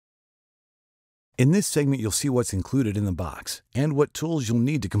In this segment, you'll see what's included in the box and what tools you'll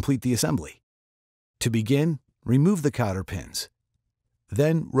need to complete the assembly. To begin, remove the cotter pins.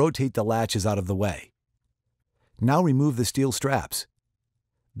 Then rotate the latches out of the way. Now remove the steel straps.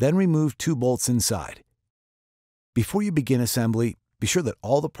 Then remove 2 bolts inside. Before you begin assembly, be sure that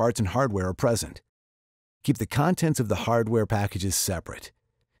all the parts and hardware are present. Keep the contents of the hardware packages separate.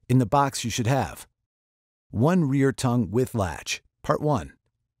 In the box, you should have 1 rear tongue with latch, Part 1.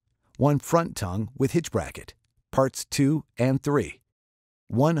 1 front tongue with hitch bracket, Parts 2 and 3.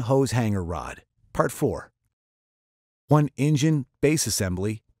 1 hose hanger rod, Part 4. 1 engine base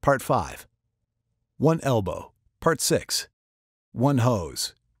assembly, Part 5. 1 elbow, Part 6. 1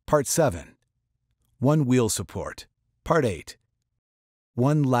 hose, Part 7. 1 wheel support, Part 8.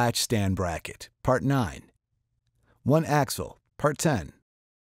 1 latch stand bracket, Part 9. 1 axle, Part 10.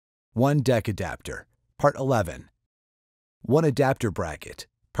 1 deck adapter, Part 11. 1 adapter bracket,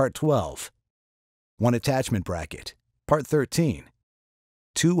 Part 12. 1 attachment bracket, Part 13.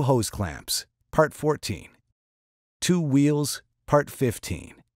 2 hose clamps, Part 14. 2 wheels, Part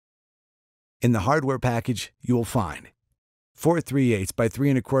 15. In the hardware package, you will find 4 3/8 by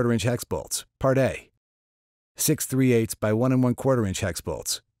 3 1/4 inch hex bolts, Part A. 6 3/8 by 1 1/4 inch hex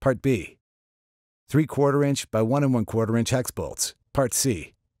bolts, Part B. 3/4 inch by 1 1/4 inch hex bolts, Part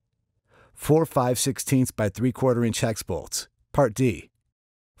C. 4 5/16 by 3/4 inch hex bolts, Part D.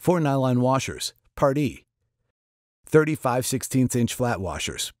 4 nylon washers, Part E. 35 5/16 inch flat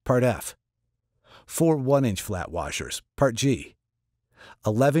washers, Part F. 4 1-inch flat washers, Part G.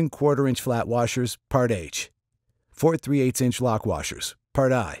 11 1/4 inch flat washers, Part H. 4 3/8 inch lock washers,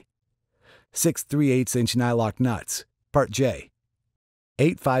 Part I. 6 3/8 inch nylock nuts, Part J.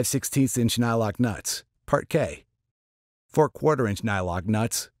 8 5/16 inch nylock nuts, Part K. 4 1/4 inch nylock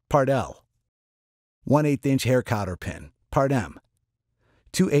nuts, Part L. 1/8 inch hair cotter pin, Part M.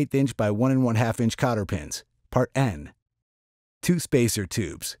 2 1/8 inch by 1 1/2 inch cotter pins, Part N. 2 spacer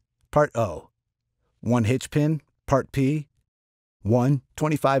tubes, Part O. 1 hitch pin, Part P. 1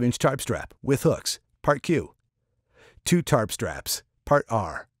 25 inch tarp strap with hooks, Part Q. 2 tarp straps, Part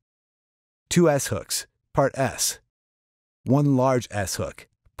R. 2 S hooks, Part S. 1 large S hook,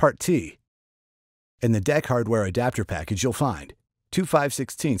 Part T. In the deck hardware adapter package, you'll find 2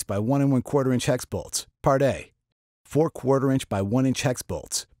 5/16 by 1 1/4 inch hex bolts, Part A. 4 1/4 inch by 1 inch hex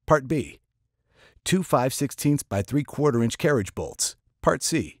bolts, Part B. 2 5/16 by 3/4 inch carriage bolts, Part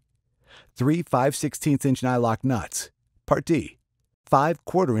C. 3 5/16 inch nylock nuts, Part D. 5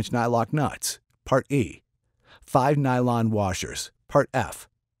 1/4 inch nylock nuts, Part E. 5 nylon washers, Part F.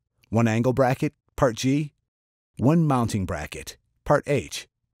 1 angle bracket, Part G. 1 mounting bracket, Part H.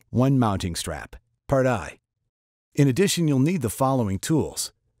 1 mounting strap, Part I. In addition, you'll need the following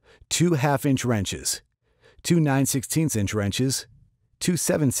tools: 2 1/2-inch wrenches, 2 9/16 inch wrenches, 2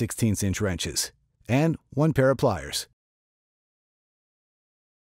 7/16 inch wrenches, and 1 pair of pliers.